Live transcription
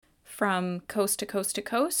from coast to coast to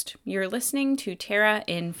coast. You're listening to Terra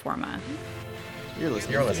Informa. You're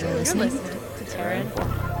listening to Terra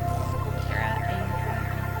Informa.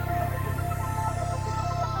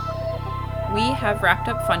 We have wrapped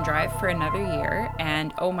up Fund Drive for another year,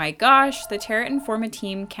 and oh my gosh, the Terra Informa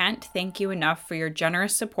team can't thank you enough for your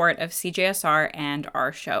generous support of CJSR and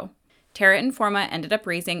our show. Terra Informa ended up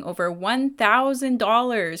raising over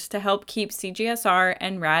 $1,000 to help keep CJSR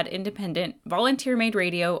and Rad Independent volunteer-made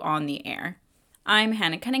radio on the air. I'm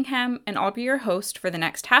Hannah Cunningham, and I'll be your host for the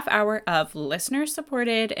next half hour of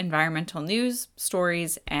listener-supported environmental news,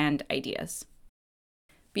 stories, and ideas.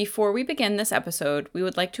 Before we begin this episode, we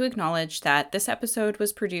would like to acknowledge that this episode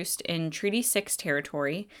was produced in Treaty 6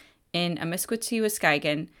 territory in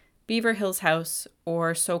Amiskwaciwâskahikan, Beaver Hills House,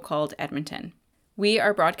 or so-called Edmonton. We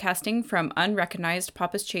are broadcasting from unrecognized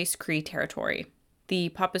Papas-Chase Cree territory. The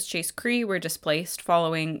Papas-Chase Cree were displaced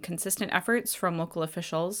following consistent efforts from local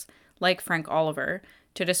officials, like Frank Oliver,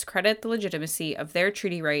 to discredit the legitimacy of their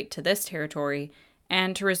treaty right to this territory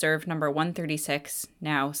and to reserve number 136,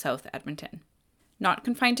 now South Edmonton. Not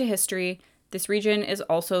confined to history, this region is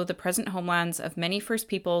also the present homelands of many First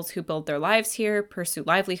Peoples who build their lives here, pursue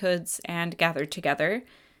livelihoods, and gather together,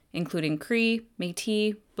 including Cree,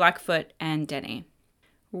 Métis, Blackfoot, and Dene.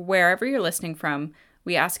 Wherever you're listening from,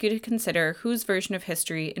 we ask you to consider whose version of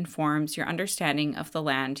history informs your understanding of the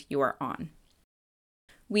land you are on.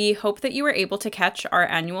 We hope that you were able to catch our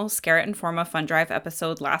annual Scarrett Informa Fund Drive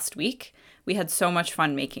episode last week. We had so much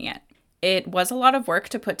fun making it. It was a lot of work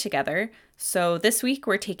to put together, so this week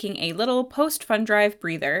we're taking a little post-Fund Drive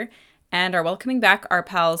breather and are welcoming back our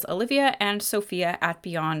pals Olivia and Sophia at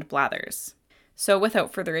Beyond Blathers. So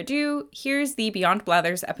without further ado, here's the Beyond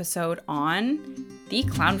Blathers episode on the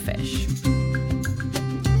clownfish.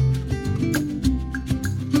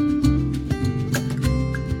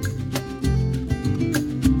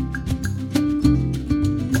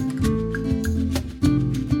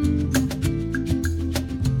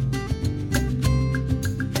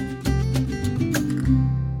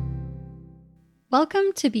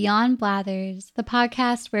 Welcome to Beyond Blathers, the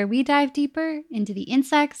podcast where we dive deeper into the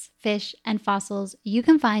insects, fish, and fossils you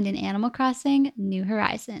can find in Animal Crossing New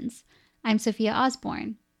Horizons. I'm Sophia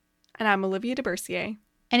Osborne. And I'm Olivia DeBercier.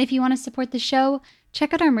 And if you want to support the show,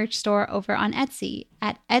 check out our merch store over on Etsy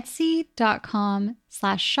at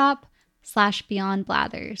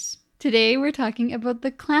etsy.com/shop/beyondblathers. Today we're talking about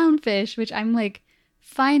the clownfish, which I'm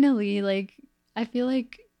finally, I feel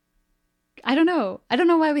like, I don't know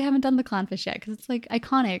why we haven't done the clownfish yet, because it's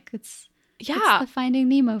iconic. It's the Finding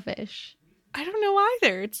Nemo fish. I don't know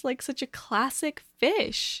either. It's such a classic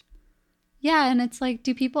fish. Yeah, and it's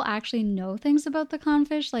do people actually know things about the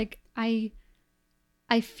clownfish? I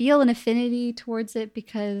feel an affinity towards it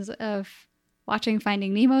because of watching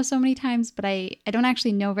Finding Nemo so many times, but I don't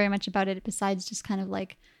actually know very much about it besides just kind of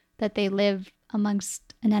that they live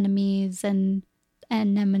amongst anemones and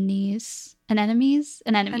anemones. Anemones?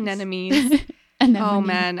 Anemones. Oh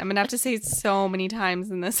man, I'm gonna have to say it so many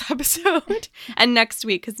times in this episode. And next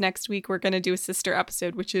week, because next week we're gonna do a sister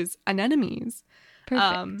episode, which is anemones.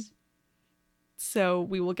 Perfect. So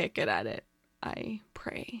we will get good at it, I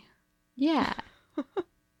pray. Yeah.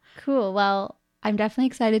 Cool. Well, I'm definitely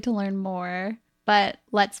excited to learn more, but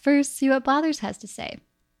let's first see what Blathers has to say.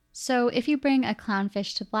 So if you bring a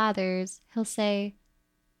clownfish to Blathers, he'll say,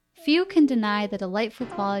 "Few can deny the delightful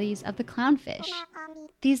qualities of the clownfish.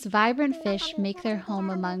 These vibrant fish make their home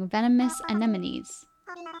among venomous anemones."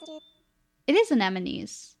 It is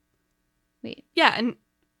anemones. Wait. Yeah, and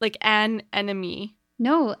an enemy.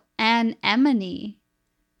 No, anemone.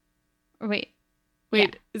 Wait.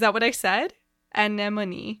 Yeah. Is that what I said?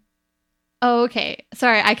 Anemone. Oh, okay.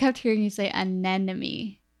 Sorry, I kept hearing you say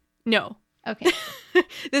anemone. No. Okay.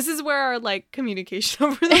 This is where our communication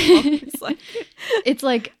over the phone is it's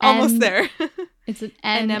almost there. It's an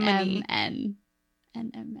anemone.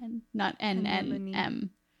 N-M-N, not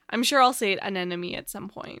N-N-M. I'm sure I'll say it anemone at some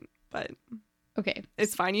point, but okay,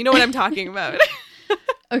 it's fine. You know what I'm talking about.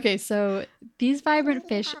 Okay, so these vibrant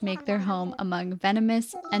fish make their home among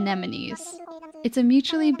venomous anemones. It's a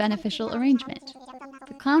mutually beneficial arrangement.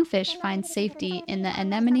 The clownfish finds safety in the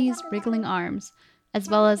anemone's wriggling arms, as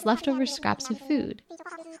well as leftover scraps of food.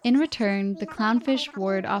 In return, the clownfish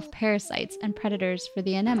ward off parasites and predators for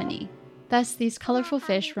the anemone. Thus, these colorful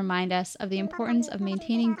fish remind us of the importance of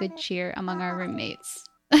maintaining good cheer among our roommates.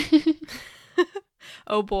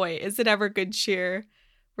 Oh boy, is it ever good cheer.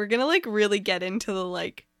 We're gonna really get into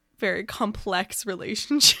the very complex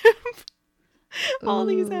relationship all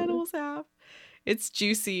these animals have. It's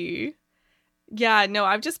juicy. Yeah, no,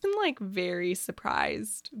 I've just been very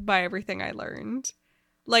surprised by everything I learned.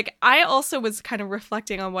 Like, I also was kind of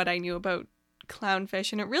reflecting on what I knew about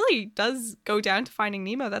clownfish, and it really does go down to Finding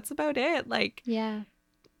Nemo. That's about it. Like, Yeah.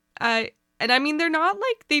 and I mean, they're not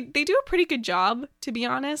like, they do a pretty good job, to be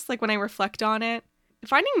honest. Like, when I reflect on it,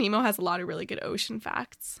 Finding Nemo has a lot of really good ocean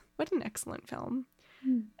facts. What an excellent film.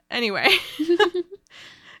 Anyway.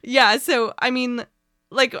 Yeah, so, I mean,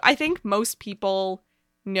 like, I think most people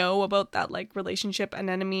know about that, like, relationship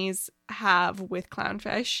anemones have with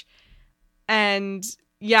clownfish. And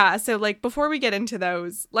yeah, so, like, before we get into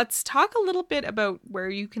those, let's talk a little bit about where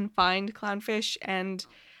you can find clownfish and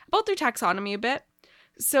about their taxonomy a bit.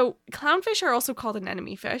 So clownfish are also called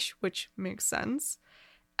anemone fish, which makes sense.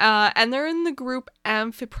 And they're in the group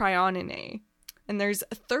Amphiprionidae. And there's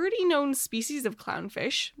 30 known species of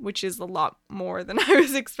clownfish, which is a lot more than I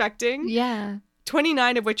was expecting. Yeah.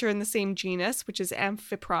 29 of which are in the same genus, which is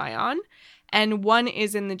Amphiprion, and 1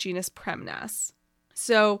 is in the genus Premnas.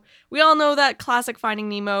 So we all know that classic Finding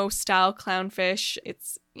Nemo style clownfish.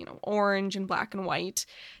 It's, you know, orange and black and white.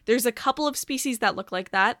 There's a couple of species that look like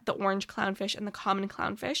that, the orange clownfish and the common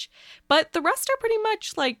clownfish, but the rest are pretty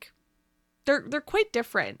much like, they're quite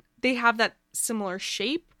different. They have that similar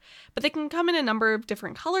shape, but they can come in a number of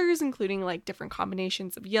different colors, including like different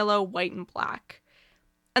combinations of yellow, white, and black.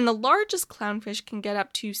 And the largest clownfish can get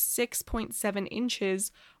up to 6.7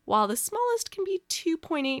 inches, while the smallest can be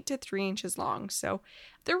 2.8 to 3 inches long. So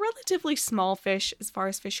they're relatively small fish as far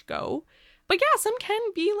as fish go. But yeah, some can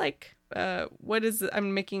be like,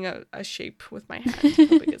 I'm making a shape with my hand.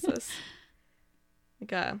 How big is this?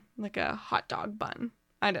 Like a hot dog bun.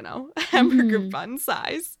 I don't know. Hamburger bun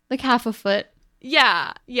size. Like half a foot.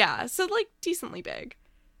 Yeah. So like decently big.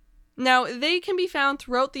 Now, they can be found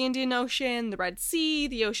throughout the Indian Ocean, the Red Sea,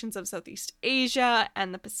 the oceans of Southeast Asia,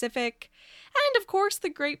 and the Pacific, and of course the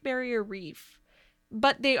Great Barrier Reef.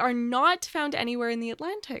 But they are not found anywhere in the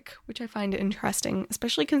Atlantic, which I find interesting,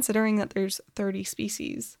 especially considering that there's 30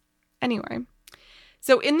 species. Anyway,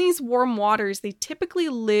 so in these warm waters, they typically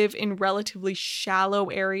live in relatively shallow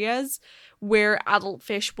areas where adult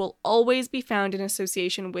fish will always be found in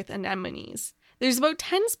association with anemones. There's about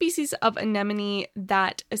 10 species of anemone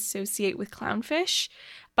that associate with clownfish,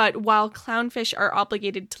 but while clownfish are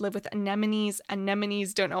obligated to live with anemones,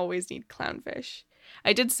 anemones don't always need clownfish.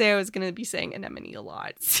 I did say I was going to be saying anemone a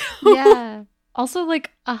lot. So. Yeah. Also, like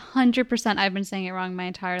 100% I've been saying it wrong my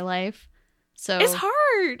entire life. So it's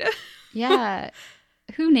hard. Yeah.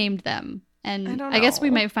 Who named them? And I guess we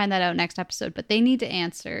know. might find that out next episode, but they need to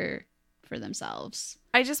answer for themselves.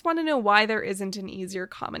 I just want to know why there isn't an easier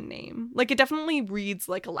common name. Like, it definitely reads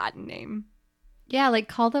like a Latin name. Yeah, like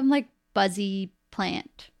call them like Buzzy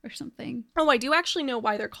Plant or something. Oh, I do actually know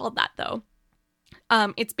why they're called that, though.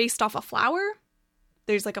 It's based off a flower.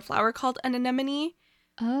 There's like a flower called an anemone.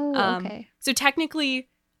 Oh, okay. So technically,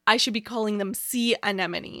 I should be calling them sea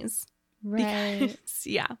anemones. Right. Because,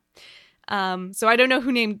 yeah. So I don't know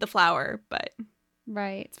who named the flower, but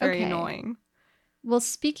Right. it's very annoying. Well,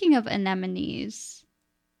 speaking of anemones,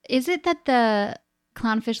 is it that the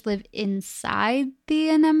clownfish live inside the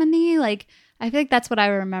anemone? Like, I feel like that's what I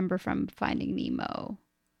remember from Finding Nemo.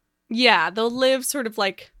 Yeah, they'll live sort of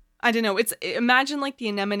like, I don't know. Imagine like the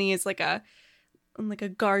anemone is like a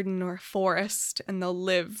garden or a forest, and they'll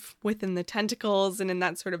live within the tentacles and in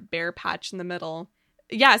that sort of bare patch in the middle.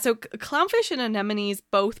 Yeah, so clownfish and anemones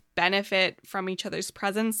both benefit from each other's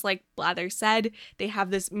presence. Like Blather said, they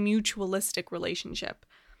have this mutualistic relationship.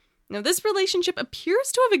 Now, this relationship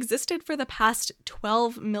appears to have existed for the past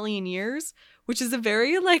 12 million years, which is a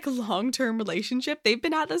very, like, long-term relationship. They've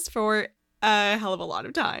been at this for a hell of a lot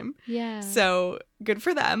of time. Yeah. So, good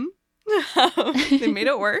for them. They made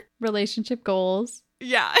it work. Relationship goals.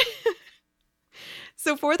 Yeah.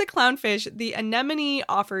 So for the clownfish, the anemone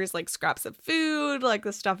offers like scraps of food, like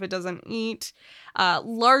the stuff it doesn't eat.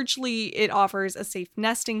 Largely, it offers a safe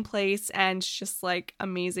nesting place and just like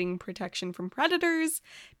amazing protection from predators,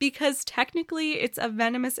 because technically it's a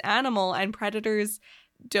venomous animal and predators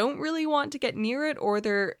don't really want to get near it, or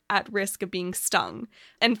they're at risk of being stung.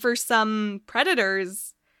 And for some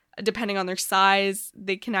predators, depending on their size,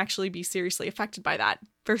 they can actually be seriously affected by that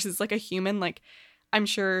versus like a human. Like, I'm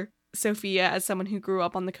sure Sophia, as someone who grew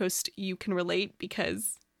up on the coast, you can relate,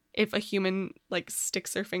 because if a human like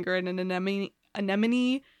sticks their finger in an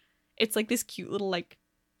anemone, it's like this cute little, like,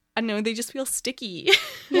 I don't know, they just feel sticky.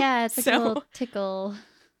 Yeah, it's like a little tickle.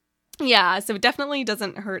 Yeah, so it definitely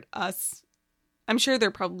doesn't hurt us. I'm sure there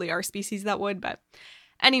probably are species that would, but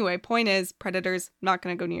anyway, point is, predators not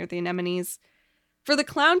going to go near the anemones. For the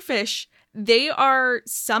clownfish, they are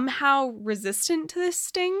somehow resistant to this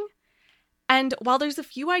sting. And while there's a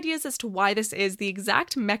few ideas as to why this is, the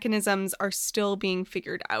exact mechanisms are still being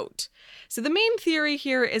figured out. So the main theory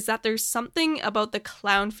here is that there's something about the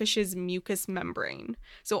clownfish's mucous membrane.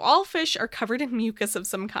 So all fish are covered in mucus of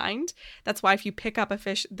some kind. That's why if you pick up a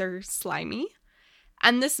fish, they're slimy.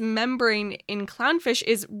 And this membrane in clownfish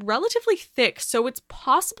is relatively thick, so it's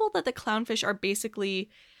possible that the clownfish are basically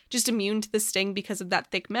just immune to the sting because of that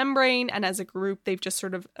thick membrane, and as a group, they've just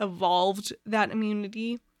sort of evolved that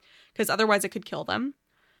immunity, because otherwise it could kill them.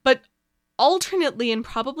 But alternately, and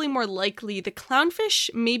probably more likely, the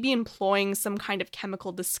clownfish may be employing some kind of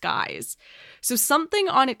chemical disguise. So something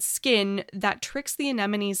on its skin that tricks the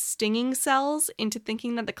anemone's stinging cells into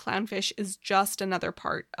thinking that the clownfish is just another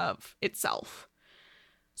part of itself.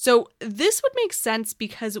 So this would make sense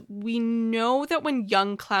because we know that when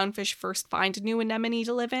young clownfish first find a new anemone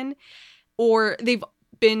to live in, or they've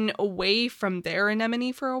been away from their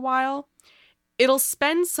anemone for a while, it'll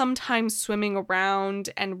spend some time swimming around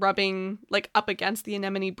and rubbing like up against the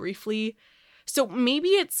anemone briefly. So maybe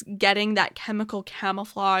it's getting that chemical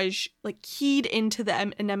camouflage like keyed into the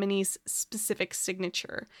anemone's specific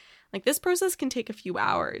signature. Like this process can take a few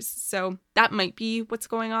hours. So that might be what's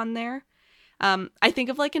going on there. I think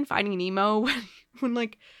of like in Finding Nemo when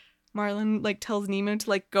like Marlin like tells Nemo to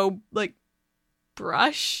like go like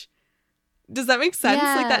brush. Does that make sense?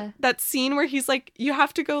 Yeah. Like that scene where he's like, you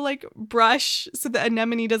have to go like brush so the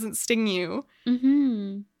anemone doesn't sting you.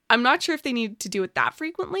 Mm-hmm. I'm not sure if they need to do it that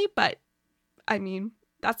frequently, but I mean,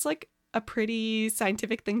 that's like a pretty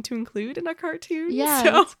scientific thing to include in a cartoon. Yeah,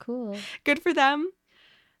 so that's cool. good for them.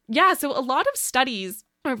 Yeah, so a lot of studies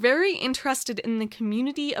are very interested in the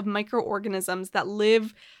community of microorganisms that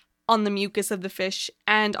live on the mucus of the fish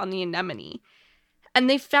and on the anemone. And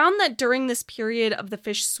they found that during this period of the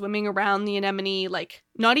fish swimming around the anemone, like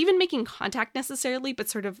not even making contact necessarily, but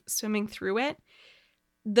sort of swimming through it,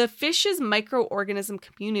 the fish's microorganism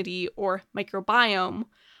community, or microbiome,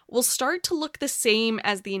 will start to look the same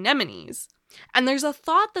as the anemone's. And there's a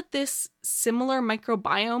thought that this similar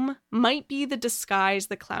microbiome might be the disguise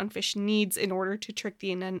the clownfish needs in order to trick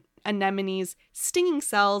the anemone's stinging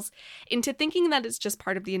cells into thinking that it's just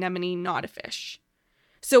part of the anemone, not a fish.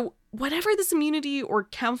 So whatever this immunity or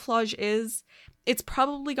camouflage is, it's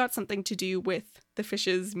probably got something to do with the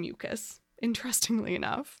fish's mucus, interestingly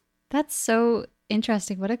enough. That's so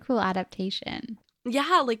interesting. What a cool adaptation.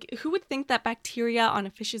 Yeah, like who would think that bacteria on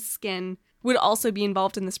a fish's skin would also be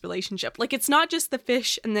involved in this relationship? Like it's not just the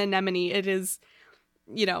fish and the anemone, it is,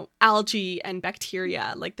 you know, algae and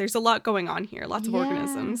bacteria. Like there's a lot going on here, lots of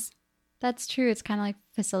organisms. That's true. It's kind of like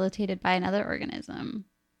facilitated by another organism.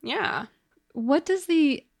 Yeah. What does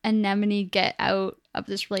the anemone get out of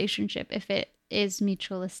this relationship if it is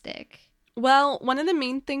mutualistic? Well, one of the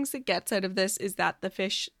main things it gets out of this is that the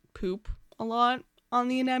fish poop a lot on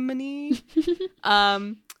the anemone,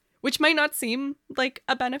 which might not seem like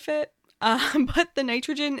a benefit, but the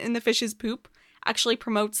nitrogen in the fish's poop actually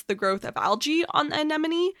promotes the growth of algae on the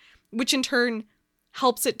anemone, which in turn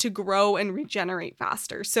helps it to grow and regenerate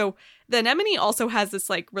faster. So the anemone also has this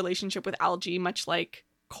like relationship with algae, much like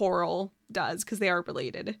coral does, because they are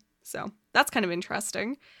related. So that's kind of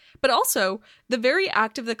interesting. But also, the very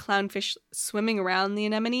act of the clownfish swimming around the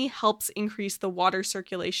anemone helps increase the water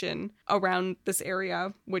circulation around this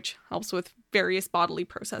area, which helps with various bodily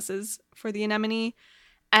processes for the anemone.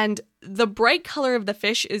 And the bright color of the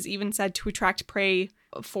fish is even said to attract prey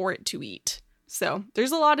for it to eat. So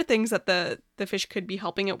there's a lot of things that the fish could be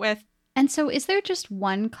helping it with. And so is there just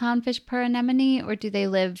one clownfish per anemone, or do they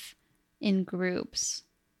live in groups?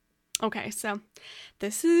 Okay, so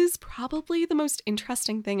this is probably the most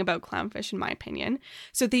interesting thing about clownfish, in my opinion.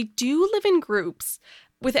 So they do live in groups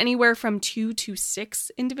with anywhere from 2 to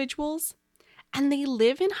 6 individuals, and they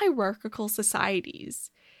live in hierarchical societies.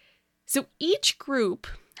 So each group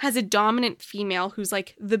has a dominant female who's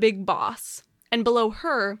like the big boss, and below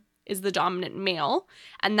her is the dominant male,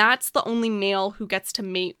 and that's the only male who gets to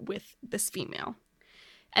mate with this female.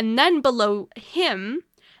 And then below him,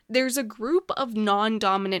 there's a group of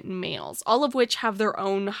non-dominant males, all of which have their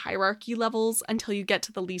own hierarchy levels until you get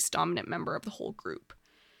to the least dominant member of the whole group.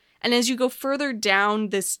 And as you go further down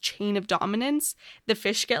this chain of dominance, the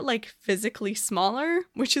fish get like physically smaller,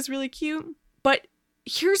 which is really cute. But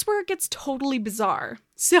here's where it gets totally bizarre.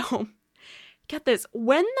 So, get this.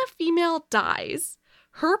 When the female dies,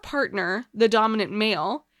 her partner, the dominant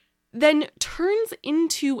male, then turns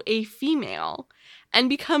into a female and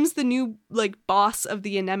becomes the new, like, boss of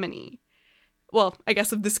the anemone. Well, I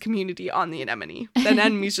guess of this community on the anemone. The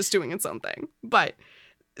anemone's just doing its own thing. But,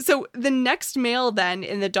 so the next male then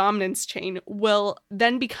in the dominance chain will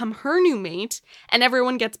then become her new mate, and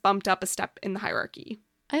everyone gets bumped up a step in the hierarchy.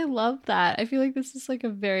 I love that. I feel like this is like a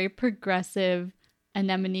very progressive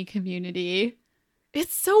anemone community.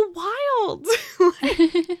 It's so wild. They're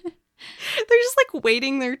just like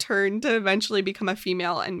waiting their turn to eventually become a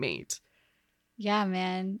female and mate. Yeah,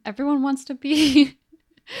 man. Everyone wants to be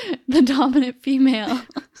the dominant female.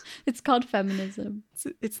 It's called feminism.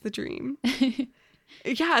 It's the dream.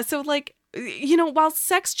 Yeah, so like, you know, while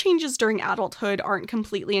sex changes during adulthood aren't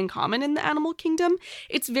completely uncommon in the animal kingdom,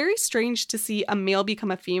 it's very strange to see a male become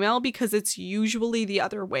a female because it's usually the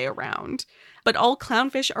other way around. But all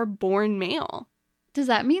clownfish are born male. Does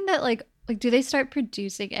that mean that like do they start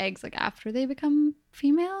producing eggs like after they become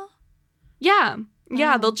female? Yeah.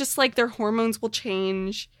 Yeah, Oh. they'll just like their hormones will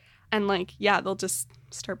change and like, yeah, they'll just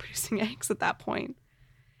start producing eggs at that point.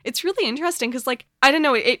 It's really interesting because like, I don't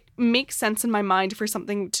know, it makes sense in my mind for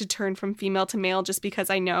something to turn from female to male just because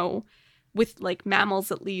I know with like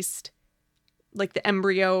mammals at least, like the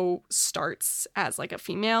embryo starts as like a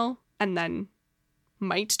female and then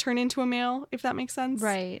might turn into a male, if that makes sense.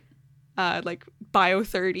 Right. Like Bio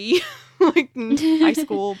 30, like high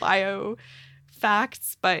school bio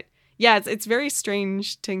facts. But yeah, it's very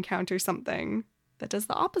strange to encounter something that does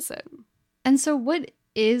the opposite. And so what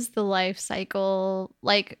is the life cycle?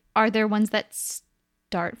 Like, are there ones that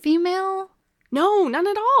start female? No, none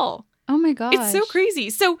at all. Oh my gosh. It's so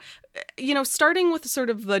crazy. So, you know, starting with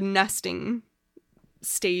sort of the nesting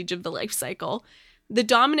stage of the life cycle, the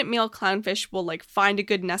dominant male clownfish will like find a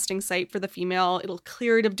good nesting site for the female. It'll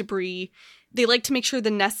clear it of debris. They like to make sure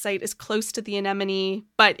the nest site is close to the anemone,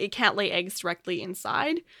 but it can't lay eggs directly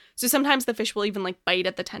inside. So sometimes the fish will even like bite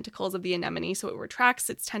at the tentacles of the anemone so it retracts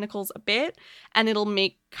its tentacles a bit and it'll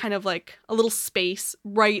make kind of like a little space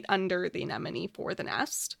right under the anemone for the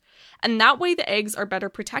nest. And that way the eggs are better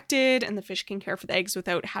protected and the fish can care for the eggs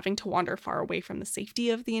without having to wander far away from the safety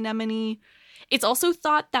of the anemone. It's also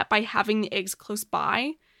thought that by having the eggs close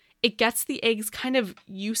by, it gets the eggs kind of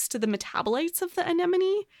used to the metabolites of the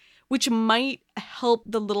anemone, which might help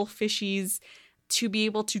the little fishies to be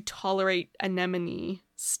able to tolerate anemone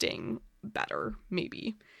sting better,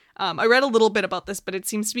 maybe. I read a little bit about this, but it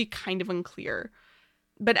seems to be kind of unclear.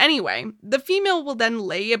 But anyway, the female will then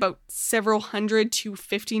lay about several hundred to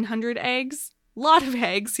 1,500 eggs. A lot of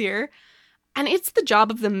eggs here. And it's the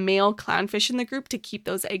job of the male clownfish in the group to keep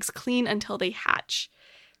those eggs clean until they hatch.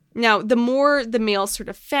 Now, the more the males sort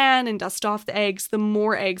of fan and dust off the eggs, the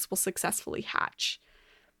more eggs will successfully hatch.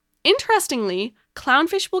 Interestingly,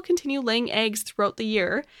 clownfish will continue laying eggs throughout the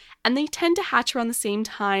year, and they tend to hatch around the same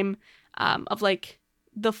time of like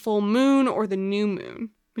the full moon or the new moon,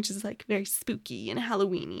 which is like very spooky and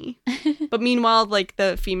Halloween-y. But meanwhile, like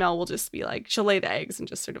the female will just be like, she'll lay the eggs and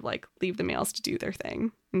just sort of like leave the males to do their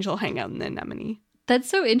thing, and she'll hang out in the anemone. That's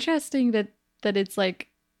so interesting that it's like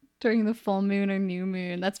during the full moon or new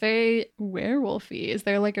moon. That's very werewolfy. Is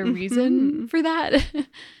there like a reason for that?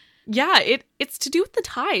 Yeah, it's to do with the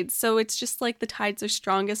tides. So it's just like the tides are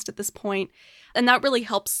strongest at this point. And that really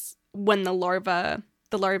helps when the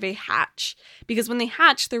larvae hatch. Because when they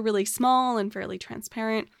hatch, they're really small and fairly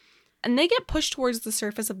transparent. And they get pushed towards the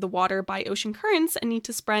surface of the water by ocean currents and need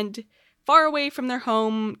to spread far away from their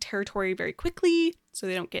home territory very quickly so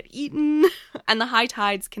they don't get eaten. And the high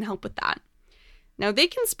tides can help with that. Now, they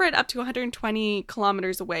can spread up to 120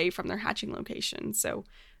 kilometers away from their hatching location. So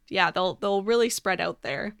yeah, they'll really spread out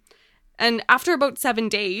there. And after about 7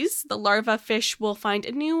 days, the larva fish will find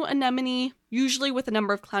a new anemone, usually with a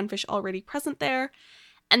number of clownfish already present there.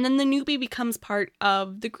 And then the newbie becomes part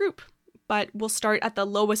of the group, but will start at the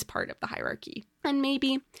lowest part of the hierarchy. And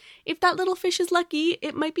maybe, if that little fish is lucky,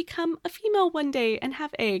 it might become a female one day and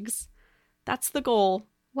have eggs. That's the goal.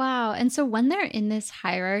 Wow. And so when they're in this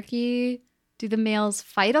hierarchy, do the males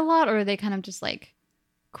fight a lot, or are they kind of just like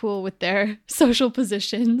cool with their social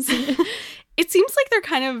positions? It seems like they're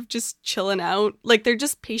kind of just chilling out. Like they're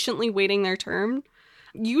just patiently waiting their turn.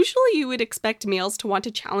 Usually you would expect males to want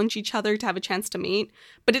to challenge each other to have a chance to mate,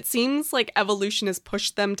 but it seems like evolution has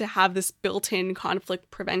pushed them to have this built-in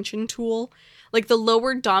conflict prevention tool. Like the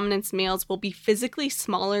lower dominance males will be physically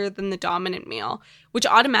smaller than the dominant male, which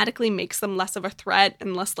automatically makes them less of a threat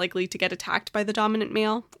and less likely to get attacked by the dominant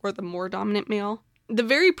male or the more dominant male. The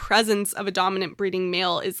very presence of a dominant breeding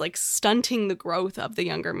male is like stunting the growth of the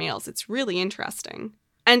younger males. It's really interesting.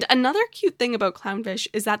 And another cute thing about clownfish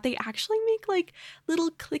is that they actually make like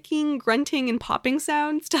little clicking, grunting, and popping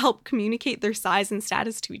sounds to help communicate their size and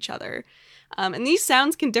status to each other. And these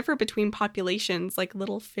sounds can differ between populations, like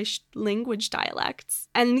little fish language dialects.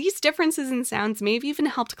 And these differences in sounds may have even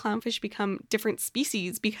helped clownfish become different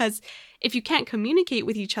species, because if you can't communicate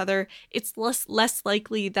with each other, it's less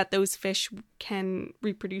likely that those fish can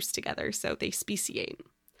reproduce together, so they speciate.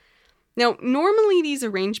 Now, normally these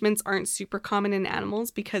arrangements aren't super common in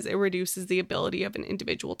animals because it reduces the ability of an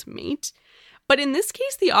individual to mate. But in this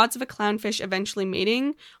case, the odds of a clownfish eventually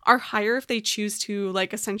mating are higher if they choose to,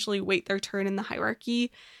 like, essentially wait their turn in the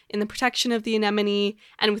hierarchy, in the protection of the anemone,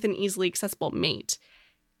 and with an easily accessible mate.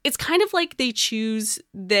 It's kind of like they choose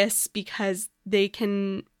this because they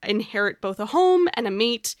can inherit both a home and a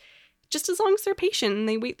mate just as long as they're patient and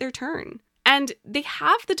they wait their turn. And they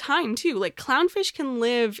have the time, too. Like, clownfish can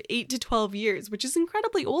live 8 to 12 years, which is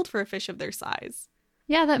incredibly old for a fish of their size.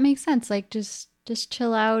 Yeah, that makes sense. Like, just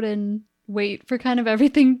chill out and wait for kind of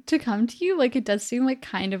everything to come to you. Like, it does seem like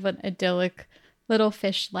kind of an idyllic little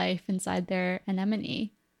fish life inside their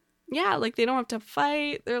anemone. Yeah, like, they don't have to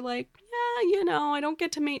fight. They're like, yeah, I don't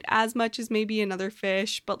get to mate as much as maybe another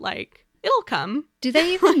fish, but, like, it'll come. Do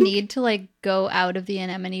they even need to, like, go out of the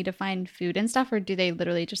anemone to find food and stuff, or do they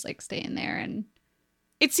literally just, like, stay in there and...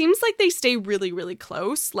 It seems like they stay really, really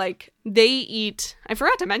close. Like, they eat... I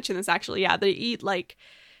forgot to mention this, actually. Yeah, they eat, like,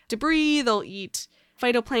 debris. They'll eat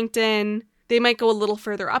phytoplankton. They might go a little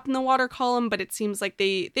further up in the water column, but it seems like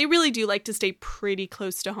they really do like to stay pretty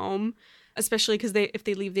close to home, especially because if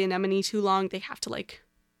they leave the anemone too long, they have to, like,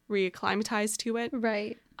 reacclimatize to it.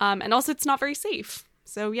 Right. And also, it's not very safe.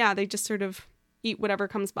 So, yeah, they just sort of eat whatever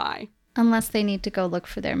comes by. Unless they need to go look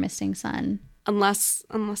for their missing son. Unless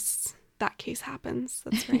that case happens.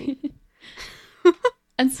 That's right.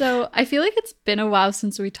 And so I feel like it's been a while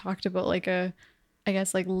since we talked about, like, I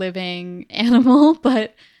guess, like, living animal,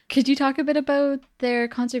 but could you talk a bit about their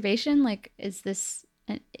conservation? Like, is this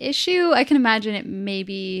an issue? I can imagine it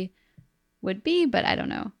maybe would be, but I don't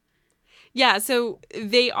know. Yeah, so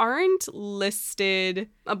they aren't listed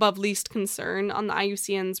above least concern on the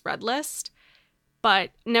IUCN's red list,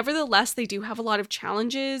 but nevertheless, they do have a lot of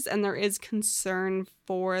challenges, and there is concern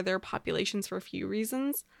for their populations for a few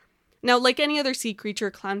reasons. Now, like any other sea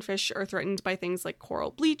creature, clownfish are threatened by things like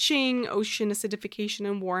coral bleaching, ocean acidification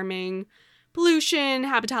and warming, pollution,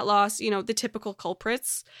 habitat loss, the typical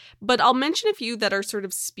culprits. But I'll mention a few that are sort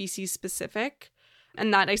of species specific,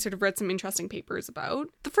 and that I sort of read some interesting papers about.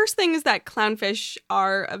 The first thing is that clownfish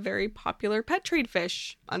are a very popular pet trade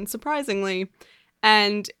fish, unsurprisingly.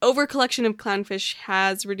 And overcollection of clownfish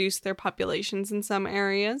has reduced their populations in some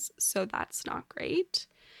areas, so that's not great.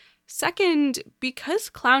 Second, because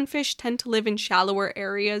clownfish tend to live in shallower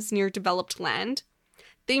areas near developed land,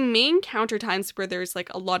 they may encounter times where there's,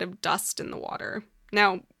 like, a lot of dust in the water.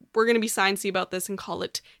 Now, we're going to be sciencey about this and call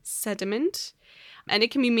it sediment. And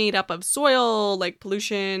it can be made up of soil, like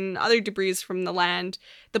pollution, other debris from the land.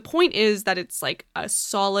 The point is that it's like a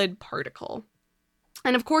solid particle.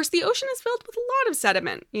 And of course, the ocean is filled with a lot of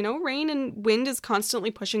sediment. Rain and wind is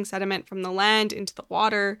constantly pushing sediment from the land into the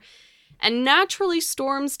water. And naturally,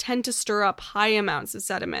 storms tend to stir up high amounts of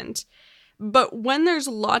sediment. But when there's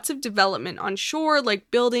lots of development on shore, like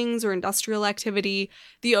buildings or industrial activity,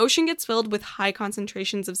 the ocean gets filled with high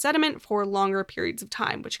concentrations of sediment for longer periods of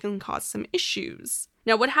time, which can cause some issues.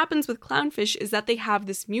 Now, what happens with clownfish is that they have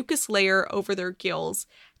this mucus layer over their gills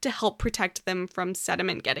to help protect them from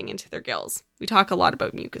sediment getting into their gills. We talk a lot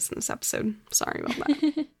about mucus in this episode. Sorry about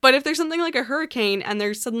that. But if there's something like a hurricane and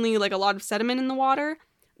there's suddenly, like, a lot of sediment in the water,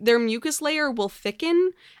 their mucus layer will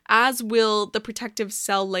thicken, as will the protective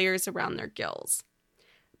cell layers around their gills.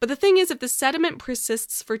 But the thing is, if the sediment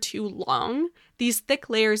persists for too long, these thick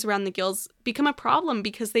layers around the gills become a problem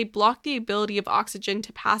because they block the ability of oxygen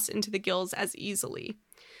to pass into the gills as easily.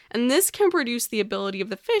 And this can reduce the ability of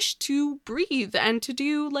the fish to breathe and to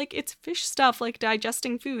do, like, its fish stuff, like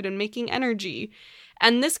digesting food and making energy.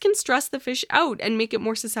 And this can stress the fish out and make it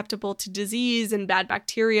more susceptible to disease and bad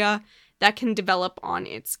bacteria that can develop on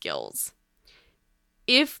its gills.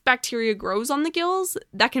 If bacteria grows on the gills,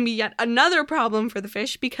 that can be yet another problem for the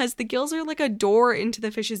fish because the gills are like a door into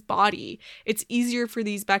the fish's body. It's easier for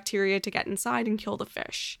these bacteria to get inside and kill the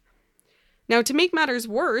fish. Now, to make matters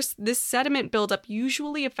worse, this sediment buildup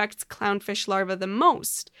usually affects clownfish larvae the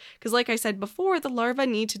most, because like I said before, the larvae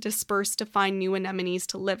need to disperse to find new anemones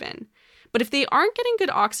to live in. But if they aren't getting good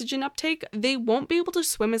oxygen uptake, they won't be able to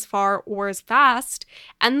swim as far or as fast,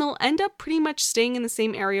 and they'll end up pretty much staying in the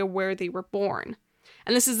same area where they were born.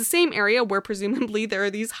 And this is the same area where presumably there are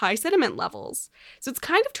these high sediment levels. So it's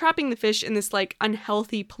kind of trapping the fish in this, like,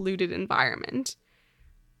 unhealthy, polluted environment.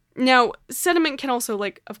 Now, sediment can also,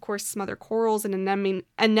 like, of course, smother corals and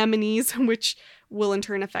anemones, which will in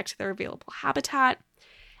turn affect their available habitat.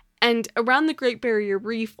 And around the Great Barrier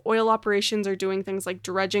Reef, oil operations are doing things like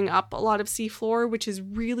dredging up a lot of seafloor, which is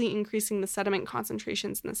really increasing the sediment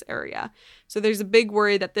concentrations in this area. So there's a big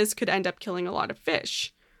worry that this could end up killing a lot of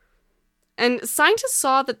fish. And scientists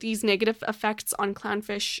saw that these negative effects on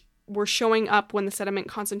clownfish were showing up when the sediment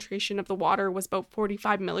concentration of the water was about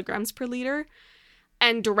 45 milligrams per liter.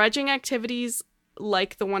 And dredging activities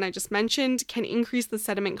like the one I just mentioned can increase the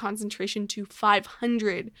sediment concentration to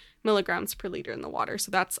 500 milligrams per liter in the water.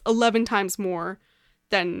 So that's 11 times more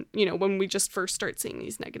than, when we just first start seeing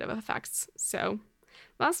these negative effects. So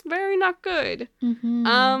that's very not good.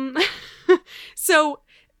 Mm-hmm. So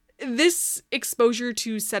this exposure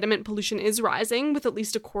to sediment pollution is rising, with at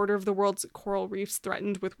least a quarter of the world's coral reefs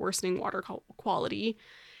threatened with worsening water quality.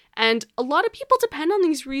 And a lot of people depend on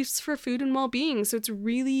these reefs for food and well-being, so it's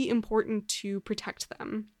really important to protect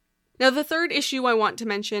them. Now, the third issue I want to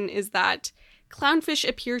mention is that clownfish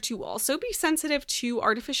appear to also be sensitive to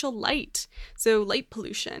artificial light, so light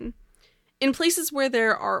pollution. In places where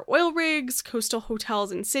there are oil rigs, coastal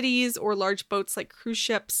hotels in cities, or large boats like cruise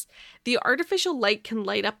ships, the artificial light can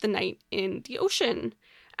light up the night in the ocean.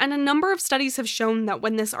 And a number of studies have shown that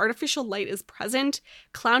when this artificial light is present,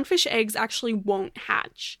 clownfish eggs actually won't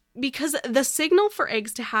hatch. Because the signal for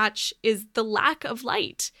eggs to hatch is the lack of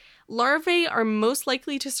light. Larvae are most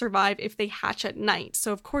likely to survive if they hatch at night,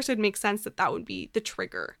 so of course it makes sense that that would be the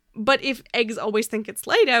trigger. But if eggs always think it's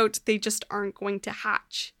light out, they just aren't going to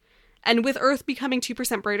hatch. And with Earth becoming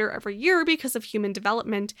 2% brighter every year because of human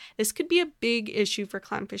development, this could be a big issue for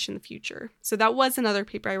clownfish in the future. So that was another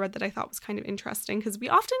paper I read that I thought was kind of interesting, because we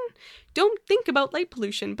often don't think about light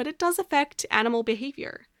pollution, but it does affect animal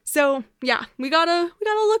behavior. So yeah, we gotta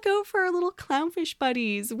look out for our little clownfish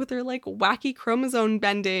buddies with their wacky chromosome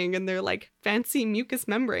bending and their fancy mucous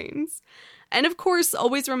membranes. And of course,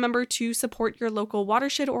 always remember to support your local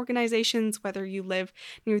watershed organizations, whether you live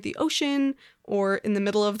near the ocean or in the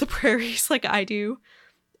middle of the prairies like I do.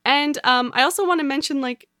 And I also want to mention,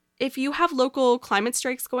 if you have local climate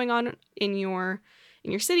strikes going on in your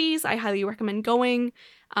cities, I highly recommend going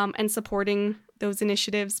and supporting those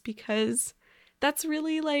initiatives, because that's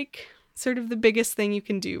really sort of the biggest thing you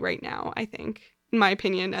can do right now, I think, in my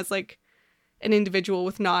opinion, as an individual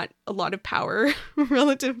with not a lot of power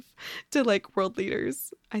relative to world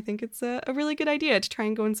leaders. I think it's a really good idea to try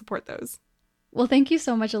and go and support those. Well, thank you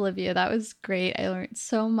so much, Olivia. That was great. I learned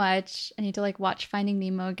so much. I need to watch Finding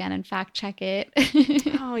Nemo again and fact check it.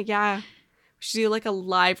 Oh, yeah. We should do a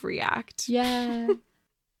live react. Yeah.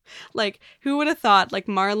 Who would have thought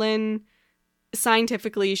Marlin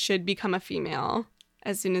scientifically should become a female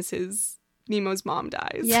as soon as Nemo's mom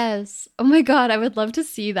dies? Yes. Oh my god, I would love to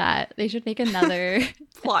see that. They should make another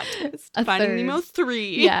plot twist. Finding Nemo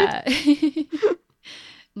 3. Yeah.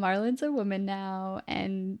 Marlin's a woman now,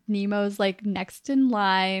 and Nemo's next in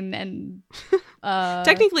line, and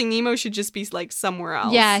technically Nemo should just be somewhere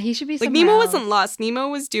else. Yeah, he should be somewhere Nemo else. wasn't lost. Nemo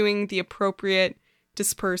was doing the appropriate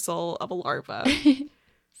dispersal of a larva.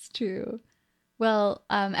 It's true. Well,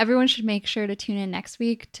 everyone should make sure to tune in next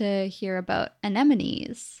week to hear about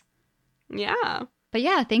anemones. Yeah. But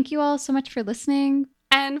yeah, thank you all so much for listening.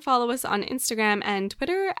 And follow us on Instagram and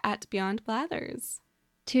Twitter at Beyond Blathers.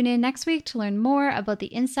 Tune in next week to learn more about the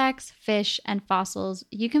insects, fish, and fossils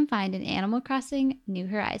you can find in Animal Crossing New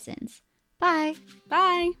Horizons. Bye!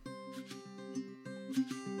 Bye!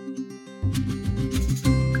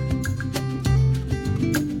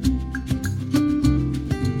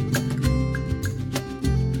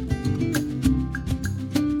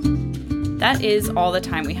 That is all the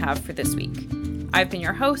time we have for this week. I've been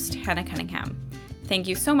your host, Hannah Cunningham. Thank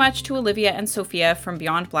you so much to Olivia and Sophia from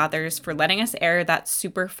Beyond Blathers for letting us air that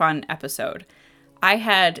super fun episode. I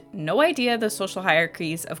had no idea the social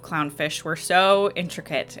hierarchies of clownfish were so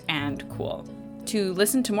intricate and cool. To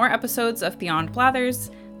listen to more episodes of Beyond Blathers,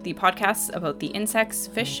 the podcasts about the insects,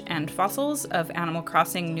 fish, and fossils of Animal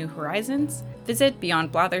Crossing New Horizons, visit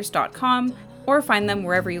beyondblathers.com or find them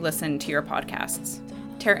wherever you listen to your podcasts.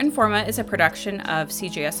 Terra Informa is a production of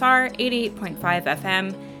CJSR 88.5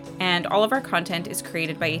 FM, and all of our content is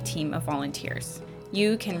created by a team of volunteers.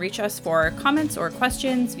 You can reach us for comments or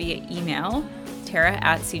questions via email,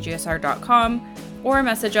 terra@cjsr.com, or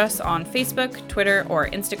message us on Facebook, Twitter, or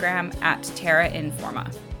Instagram at Terra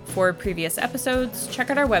Informa. For previous episodes,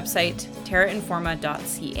 check out our website,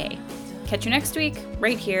 terrainforma.ca. Catch you next week,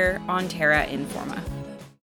 right here on Terra Informa.